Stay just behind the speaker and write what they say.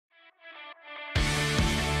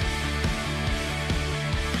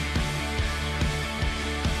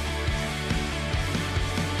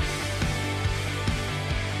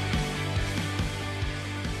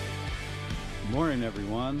morning,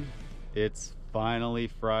 everyone. It's finally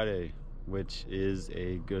Friday, which is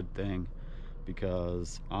a good thing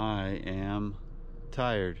because I am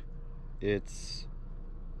tired. It's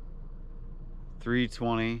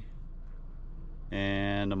 3:20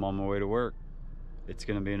 and I'm on my way to work. It's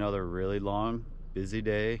gonna be another really long, busy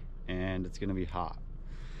day, and it's gonna be hot.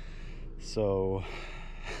 So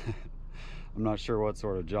I'm not sure what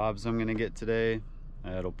sort of jobs I'm gonna get today.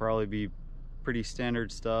 It'll probably be pretty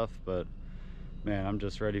standard stuff, but man, I'm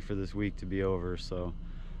just ready for this week to be over. So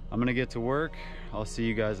I'm gonna get to work. I'll see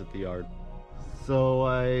you guys at the yard. So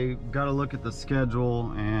I got to look at the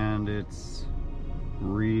schedule and it's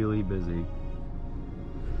really busy.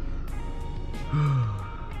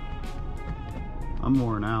 I'm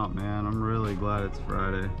worn out, man. I'm really glad it's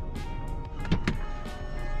Friday.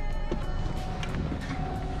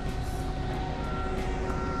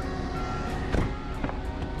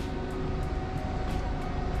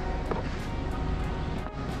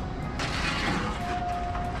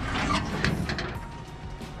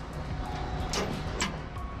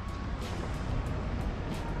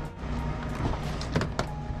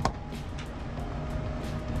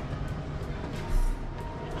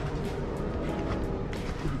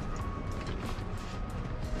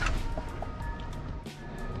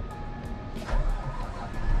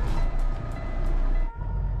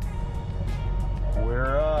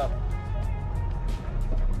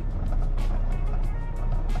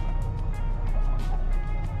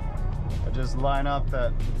 Just line up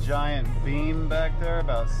that giant beam back there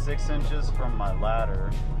about 6 inches from my ladder,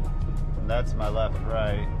 and that's my left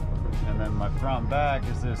right, and then my front back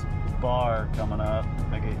is this bar coming up.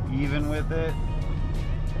 I get even with it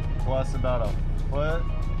plus about a foot,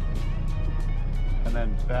 and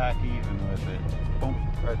then back even with it. Boom,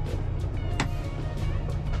 right there.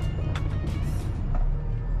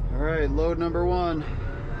 All right, load number one.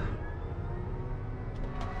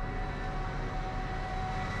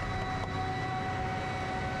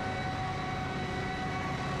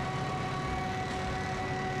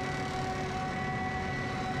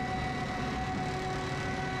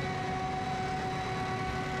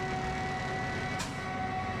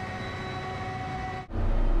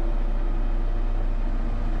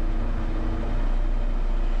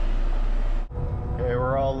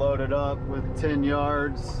 Loaded up with 10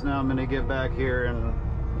 yards. Now I'm gonna get back here and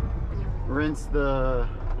rinse the,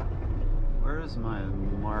 where's my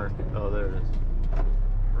mark? Oh, there it is.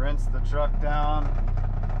 Rinse the truck down,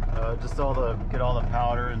 just get all the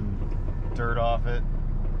powder and dirt off it,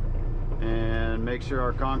 and make sure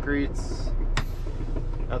our concrete's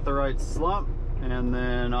at the right slump, and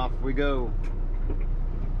then off we go.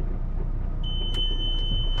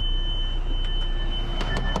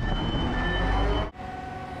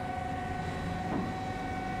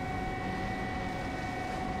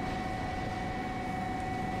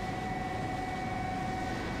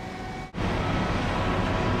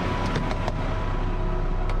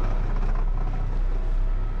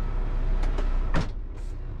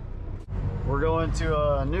 We're going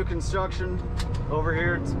to a new construction over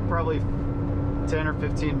here. It's probably 10 or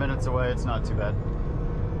 15 minutes away. It's not too bad.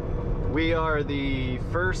 We are the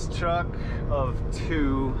first truck of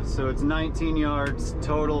 2, so it's 19 yards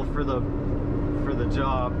total for the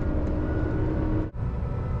job.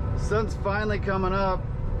 Sun's finally coming up.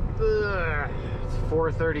 It's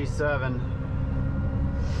 4:37.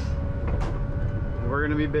 We're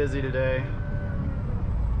gonna be busy today.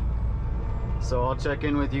 So I'll check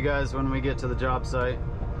in with you guys when we get to the job site.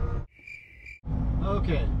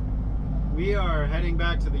 Okay, we are heading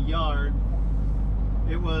back to the yard.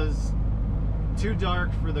 It was too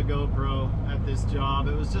dark for the GoPro at this job.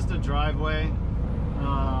 It was just a driveway,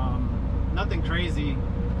 nothing crazy,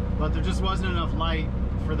 but there just wasn't enough light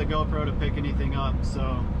for the GoPro to pick anything up.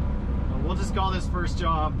 So we'll just call this first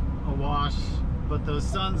job a wash, but the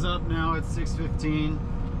sun's up now. It's 6:15,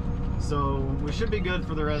 so we should be good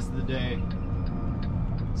for the rest of the day.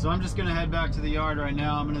 So I'm just gonna head back to the yard right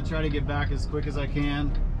now. I'm gonna try to get back as quick as I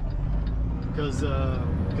can because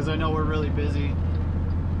I know we're really busy.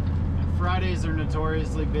 And Fridays are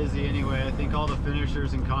notoriously busy anyway. I think all the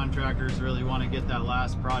finishers and contractors really want to get that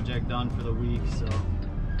last project done for the week. So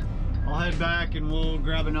I'll head back and we'll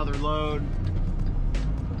grab another load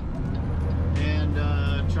and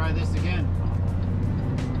try this again.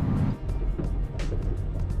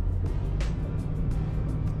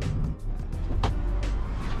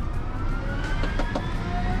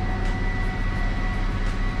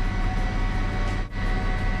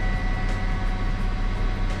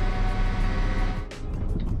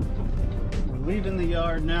 Leaving the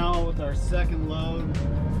yard now with our second load.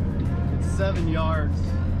 It's 7 yards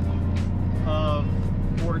of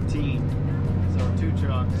 14. So so 2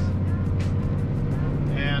 trucks.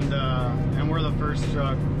 And we're the first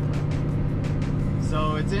truck.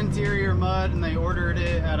 So it's interior mud, and they ordered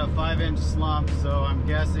it at a 5-inch slump, so I'm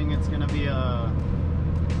guessing it's gonna be a,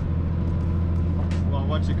 well,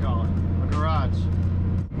 what you call it, a garage.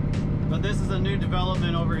 But this is a new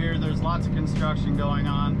development over here. There's lots of construction going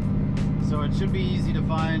on, so it should be easy to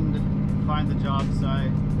find the job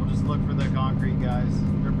site. We'll just look for the concrete guys.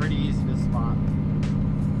 They're pretty easy to spot.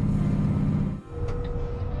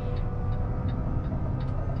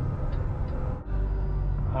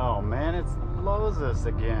 Oh man, it blows us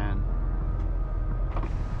again.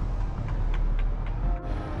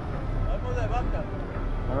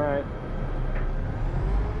 All right.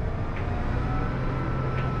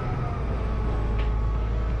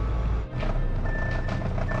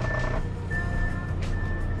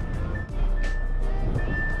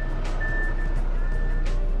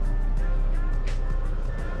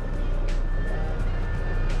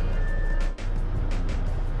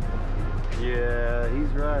 Yeah, he's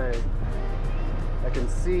right. I can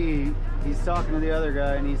see he's talking to the other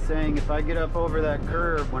guy, and he's saying if I get up over that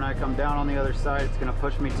curb when I come down on the other side, it's gonna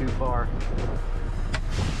push me too far.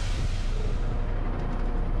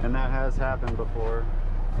 And that has happened before.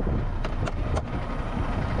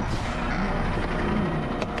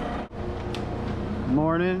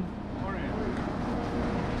 Morning. Morning.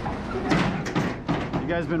 You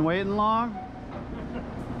guys been waiting long?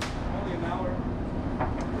 Only an hour.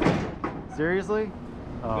 Seriously?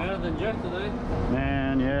 Oh. Better than yesterday.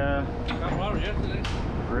 Man, yeah. A couple hours yesterday.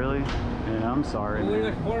 Really? Yeah, I'm sorry, We man.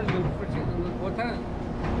 left for what time?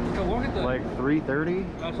 You can walk it there. Like 3:30?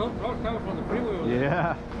 I saw trucks coming from the freeway over there.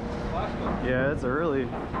 Yeah. Last one. Yeah, it's early.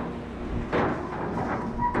 What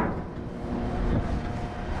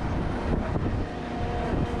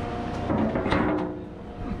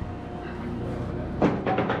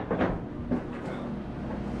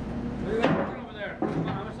do you got working over there?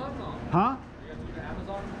 Amazon now? Huh? You guys do the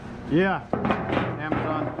Amazon? Yeah.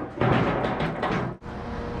 Amazon.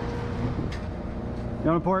 You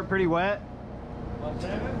want to pour it pretty wet? What's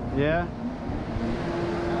that? Yeah.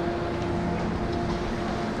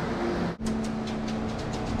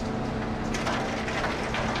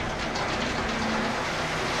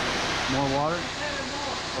 More water?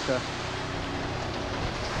 Okay.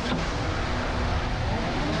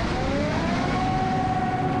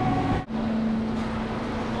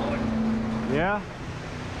 Yeah?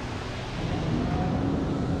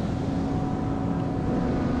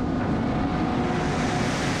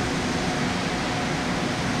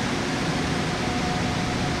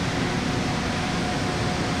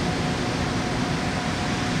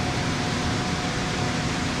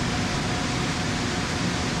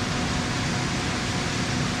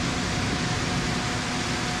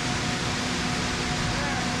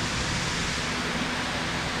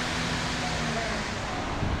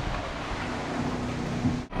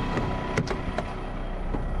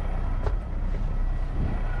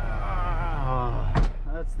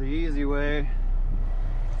 That's the easy way,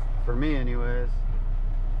 for me anyways.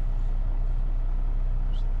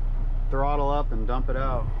 Just throttle up and dump it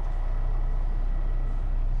out.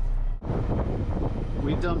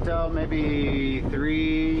 We dumped out maybe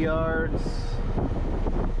 3 yards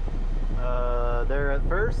there at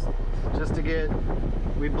first, just to get,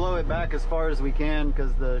 we blow it back as far as we can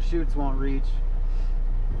because the chutes won't reach.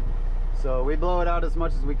 So we blow it out as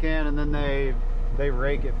much as we can, and then they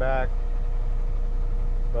rake it back.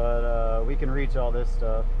 But we can reach all this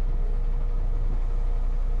stuff.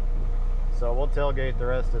 So we'll tailgate the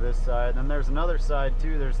rest of this side. And there's another side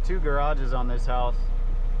too. There's 2 garages on this house.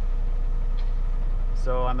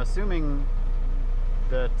 So I'm assuming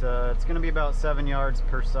that it's gonna be about 7 yards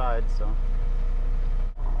per side. So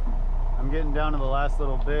I'm getting down to the last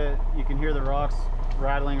little bit. You can hear the rocks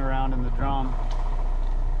rattling around in the drum.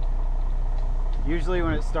 Usually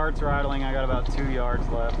when it starts rattling, I got about 2 yards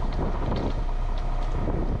left.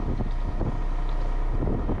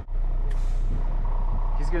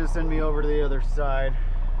 He's gonna send me over to the other side,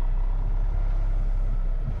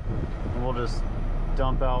 and we'll just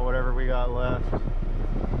dump out whatever we got left.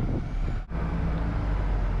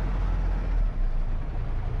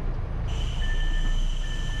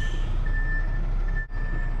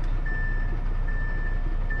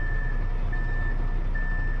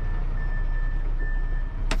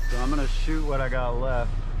 So I'm gonna shoot what I got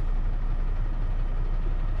left.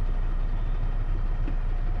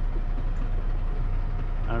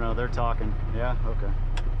 I don't know, they're talking. Yeah, okay.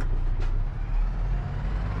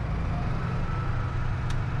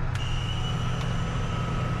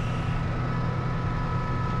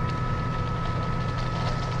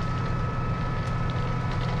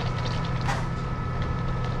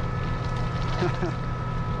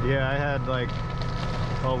 Yeah, I had like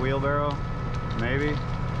a wheelbarrow, maybe.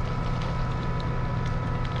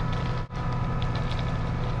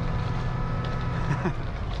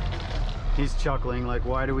 He's chuckling like,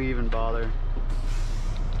 why do we even bother?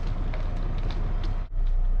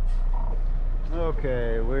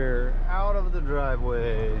 Okay, we're out of the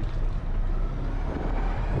driveway.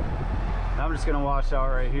 I'm just gonna wash out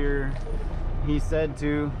right here. He said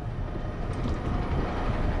to.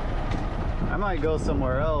 I might go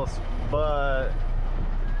somewhere else, but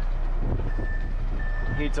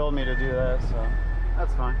he told me to do that, so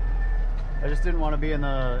that's fine. I just didn't want to be in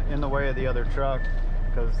the way of the other truck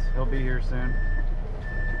because he'll be here soon.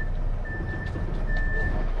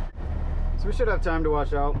 So we should have time to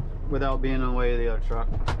wash out without being in the way of the other truck.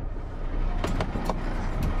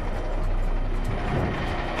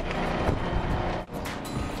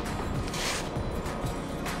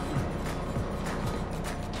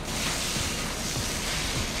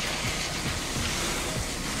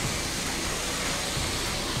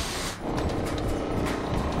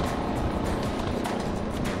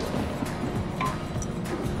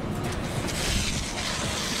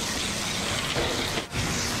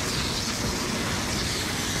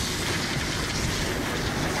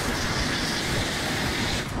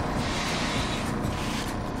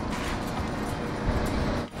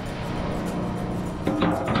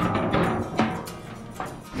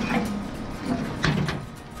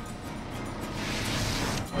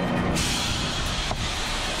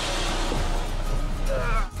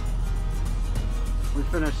 We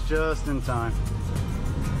finished just in time.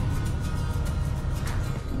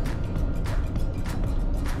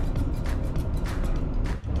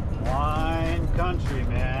 Wine country,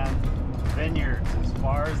 man. Vineyards as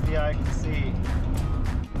far as the eye can see.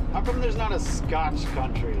 How come there's not a Scotch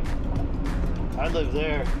country? I live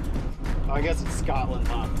there. Oh, I guess it's Scotland,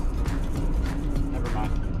 huh? Never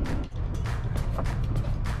mind.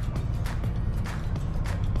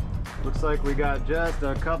 Looks like we got just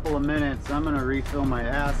a couple of minutes. I'm gonna refill my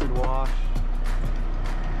acid wash.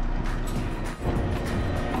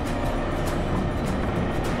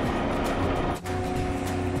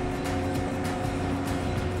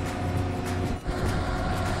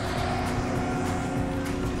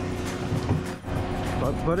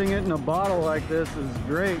 But putting it in a bottle like this is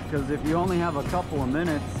great because if you only have a couple of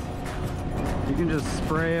minutes, you can just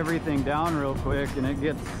spray everything down real quick and it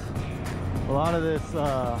gets a lot of this,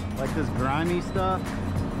 like this grimy stuff,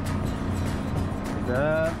 like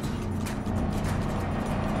that,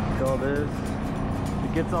 like all this,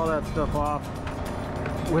 it gets all that stuff off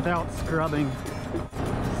without scrubbing,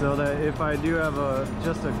 so that if I do have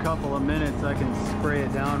just a couple of minutes, I can spray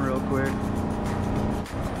it down real quick.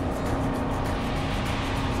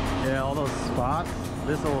 Yeah, all those spots,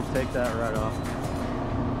 this will take that right off.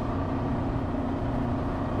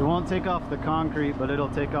 It won't take off the concrete, but it'll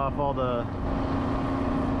take off all the,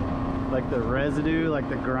 like the residue, like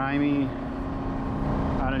the grimy,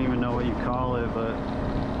 I don't even know what you call it, but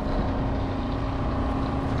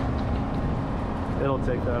it'll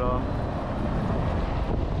take that off.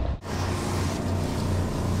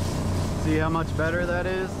 See how much better that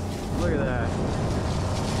is? Look at that.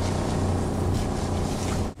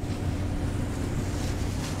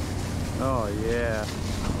 Oh yeah.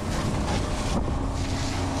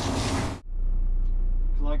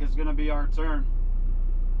 Looks like it's gonna be our turn.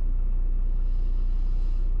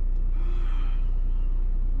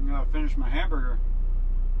 I'm gonna finish my hamburger.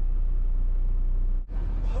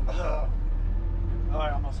 Oh,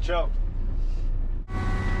 I almost choked.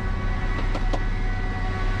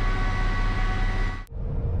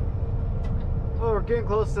 Well, we're getting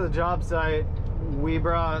close to the job site. We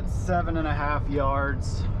brought 7.5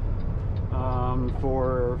 yards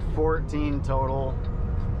for 14 total,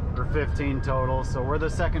 or 15 total. So we're the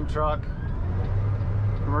second truck,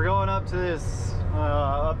 and we're going up to this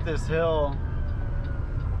up this hill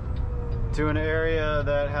to an area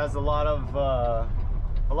that has a lot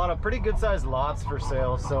of pretty good sized lots for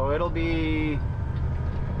sale. So it'll be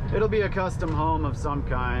a custom home of some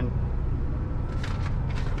kind,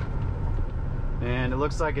 and it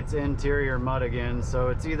looks like it's interior mud again. So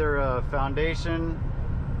it's either a foundation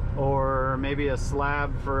or maybe a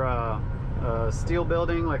slab for a steel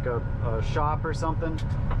building, like a shop or something,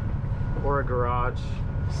 or a garage.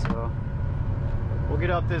 So we'll get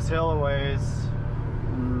up this hill a ways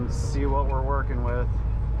and see what we're working with.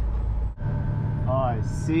 Oh, I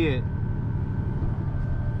see it.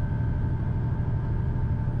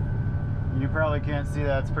 You probably can't see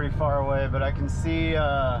that, it's pretty far away, but I can see,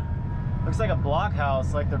 looks like a block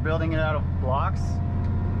house, like they're building it out of blocks.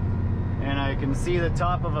 And I can see the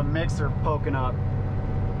top of a mixer poking up.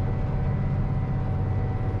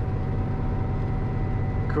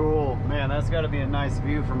 Cool. Man, that's got to be a nice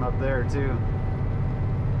view from up there too.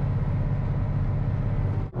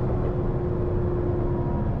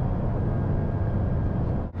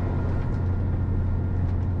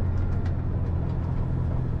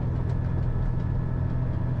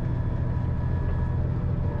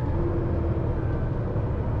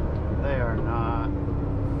 They are not.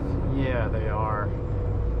 Yeah, they are.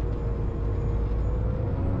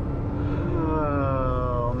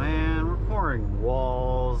 Oh man, we're pouring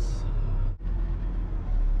walls.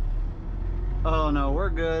 Oh no, we're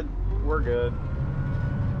good. We're good.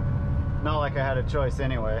 Not like I had a choice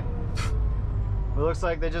anyway. It looks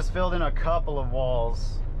like they just filled in a couple of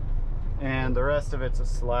walls and the rest of it's a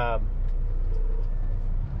slab.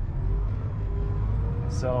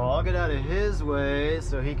 So I'll get out of his way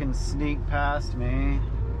so he can sneak past me,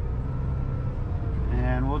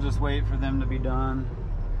 and we'll just wait for them to be done.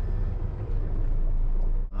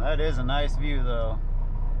 That is a nice view though.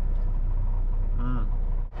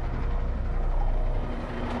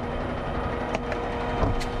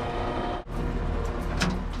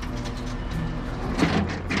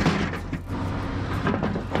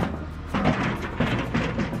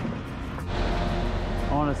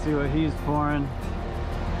 I want to see what he's pouring.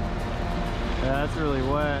 Yeah, that's really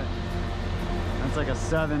wet. That's like a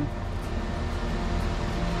 7.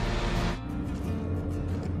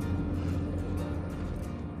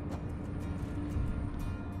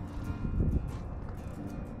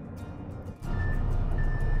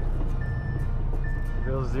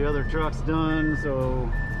 Goes the other truck's done, so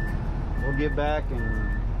we'll get back,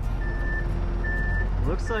 and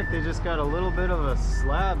looks like they just got a little bit of a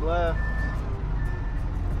slab left.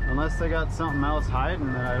 Unless they got something else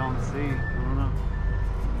hiding that I don't see. I don't know.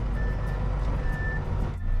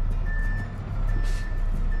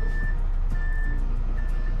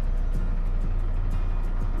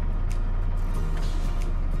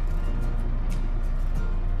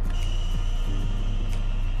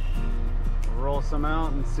 We'll roll some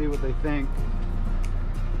out and see what they think.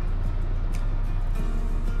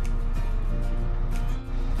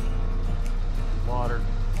 Water.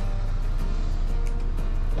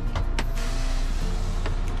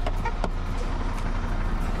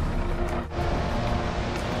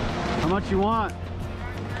 How much you want?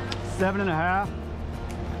 7.5?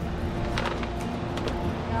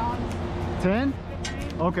 10?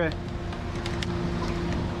 Okay.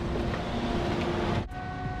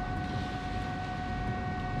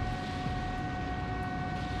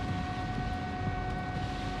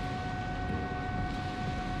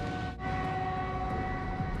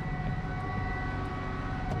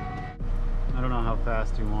 I don't know how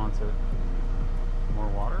fast he wants it. More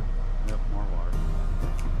water? Yep, more water.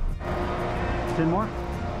 10 more?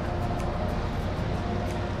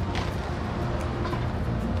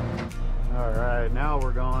 Alright, now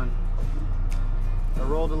we're going. I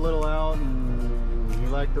rolled a little out and you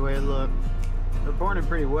like the way it looked. They're pouring it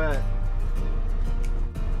pretty wet.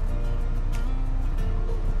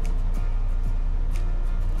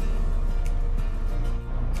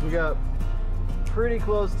 We got pretty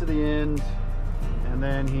close to the end, and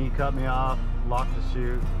then he cut me off, locked the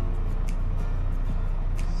chute.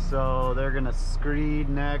 So they're gonna screed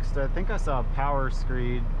next. I think I saw a power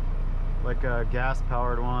screed, like a gas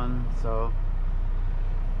powered one. So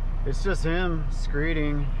it's just him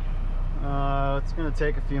screeding. It's gonna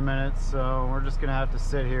take a few minutes, so we're just gonna have to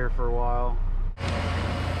sit here for a while.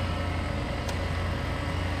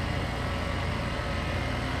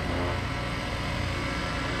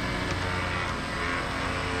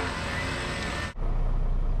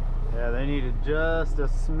 Yeah, they needed just a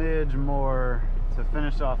smidge more to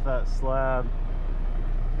finish off that slab.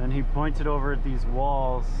 Then he pointed over at these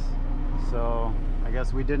walls, so I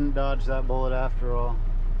guess we didn't dodge that bullet after all.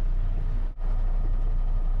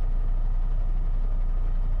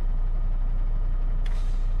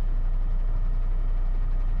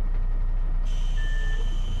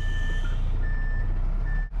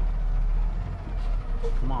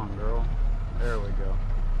 Come on, girl. There we go.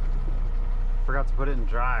 Forgot to put it in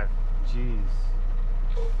drive. Jeez.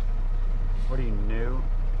 What are you, new?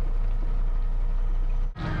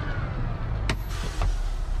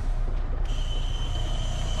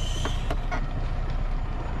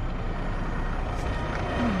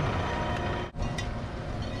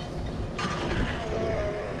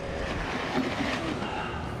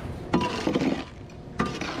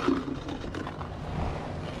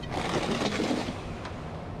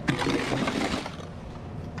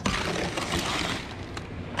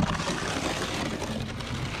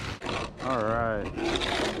 All right.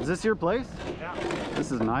 Is this your place? Yeah.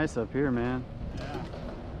 This is nice up here, man. Yeah.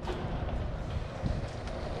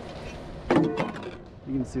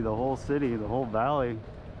 You can see the whole city, the whole valley.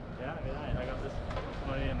 Yeah, it'd be nice. I got this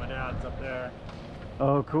money and my dad's up there.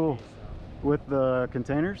 Oh, cool. So, With the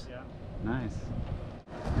containers? yeah. Nice.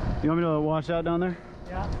 You want me to wash out down there?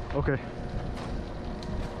 Yeah. Okay.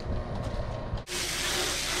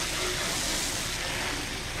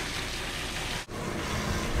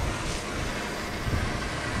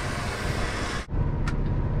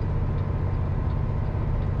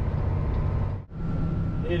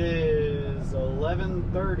 It is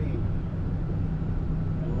 11:30.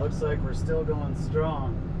 It looks like we're still going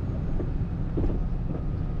strong.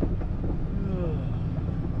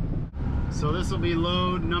 So this will be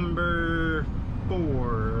load number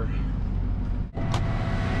 4.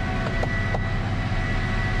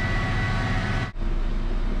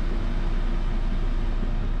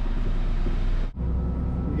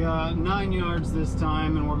 We got 9 yards this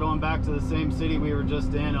time, and we're going back to the same city we were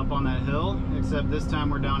just in up on that hill, except this time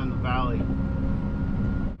we're down in the valley.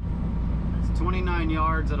 It's 29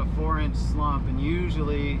 yards at a 4-inch slump, and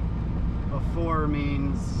usually a 4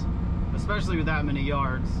 means, especially with that many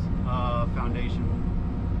yards, foundation,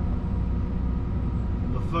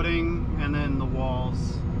 the footing, and then the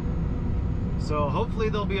walls. So hopefully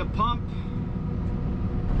there'll be a pump.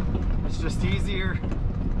 It's just easier.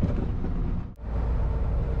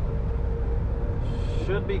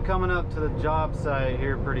 Should be coming up to the job site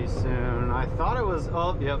here pretty soon. I thought it was,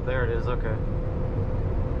 oh, yep, there it is, okay.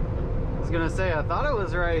 I was gonna say, I thought it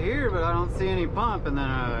was right here, but I don't see any pump, and then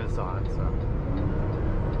I saw it, so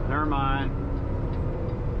never mind.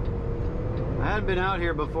 I had been out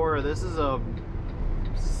here before. This is a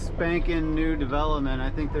spanking new development.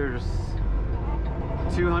 I think there's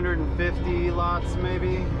 250 lots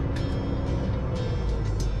maybe,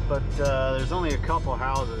 but there's only a couple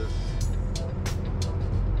houses.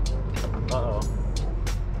 Uh-oh.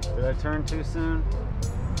 Did I turn too soon?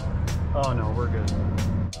 Oh no, we're good.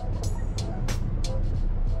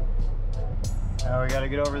 Now we gotta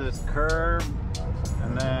get over this curb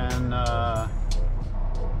and then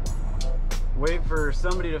wait for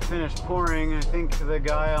somebody to finish pouring. I think the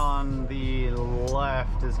guy on the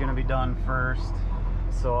left is gonna be done first.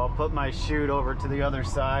 So I'll put my chute over to the other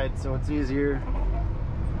side so it's easier.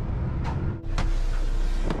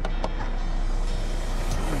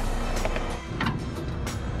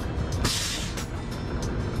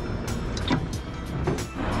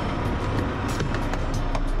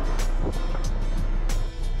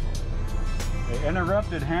 They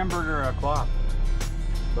interrupted hamburger o'clock,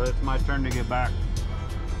 but it's my turn to get back.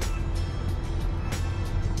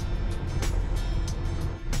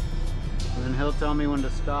 And then he'll tell me when to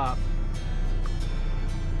stop.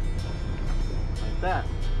 Like that.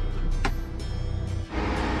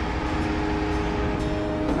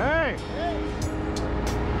 Hey!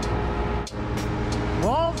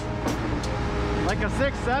 Walls? Like a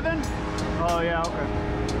 6'7"? Oh yeah, okay.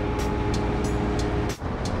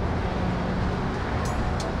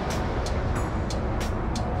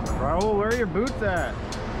 Raul, where are your boots at?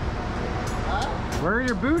 Huh? Where are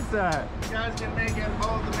your boots at? You guys can make it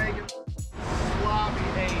both to make it sloppy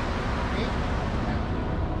 8.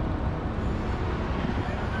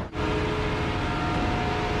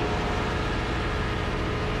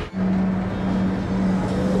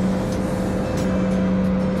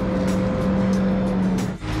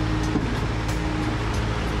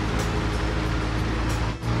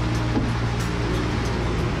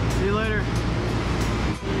 See you later.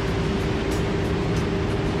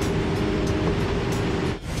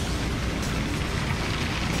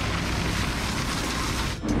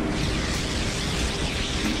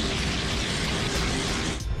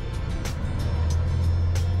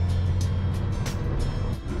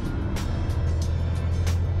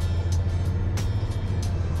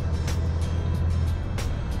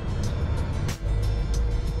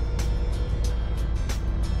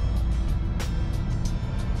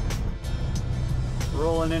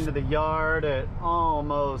 Rolling into the yard at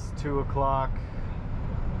almost 2 o'clock.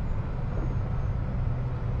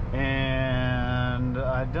 And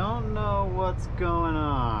I don't know what's going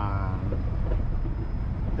on.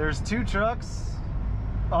 There's 2 trucks.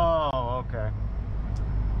 Oh, okay.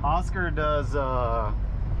 Oscar does,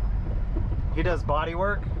 he does body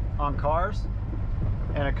work on cars.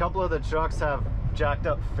 And a couple of the trucks have jacked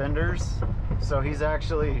up fenders. So he's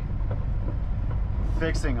actually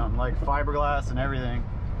fixing them, like fiberglass and everything.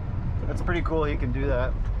 That's pretty cool he can do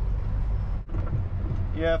that.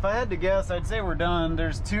 Yeah, if I had to guess, I'd say we're done.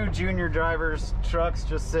 There's 2 junior drivers' trucks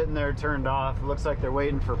just sitting there turned off. It looks like they're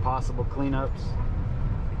waiting for possible cleanups.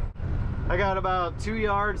 I got about 2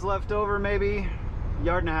 yards left over, maybe 1.5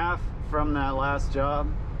 yards from that last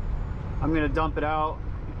job. I'm gonna dump it out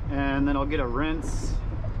and then I'll get a rinse.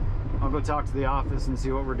 I'll go talk to the office and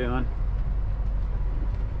see what we're doing.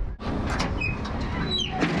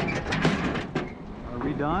 Are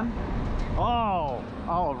we done? Oh,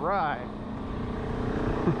 all right.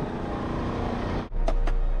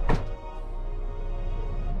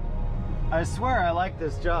 I swear I like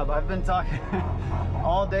this job. I've been talking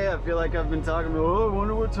all day. I feel like I've been talking, oh, I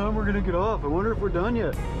wonder what time we're gonna get off. I wonder if we're done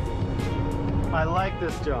yet. I like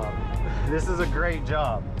this job. This is a great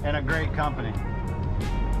job and a great company.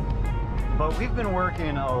 But we've been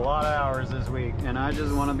working a lot of hours this week and I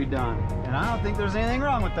just want to be done. And I don't think there's anything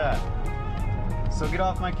wrong with that. So get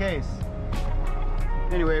off my case.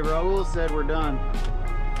 Anyway, Raul said we're done.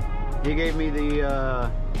 He gave me the,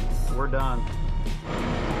 we're done.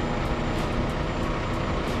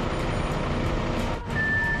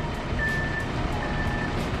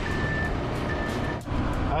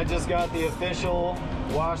 I just got the official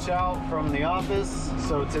washout from the office.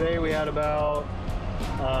 So today we had about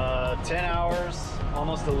 10 hours,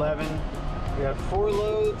 almost 11. We have 4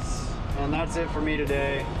 loads, and that's it for me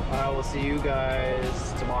today. I will see you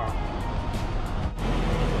guys tomorrow.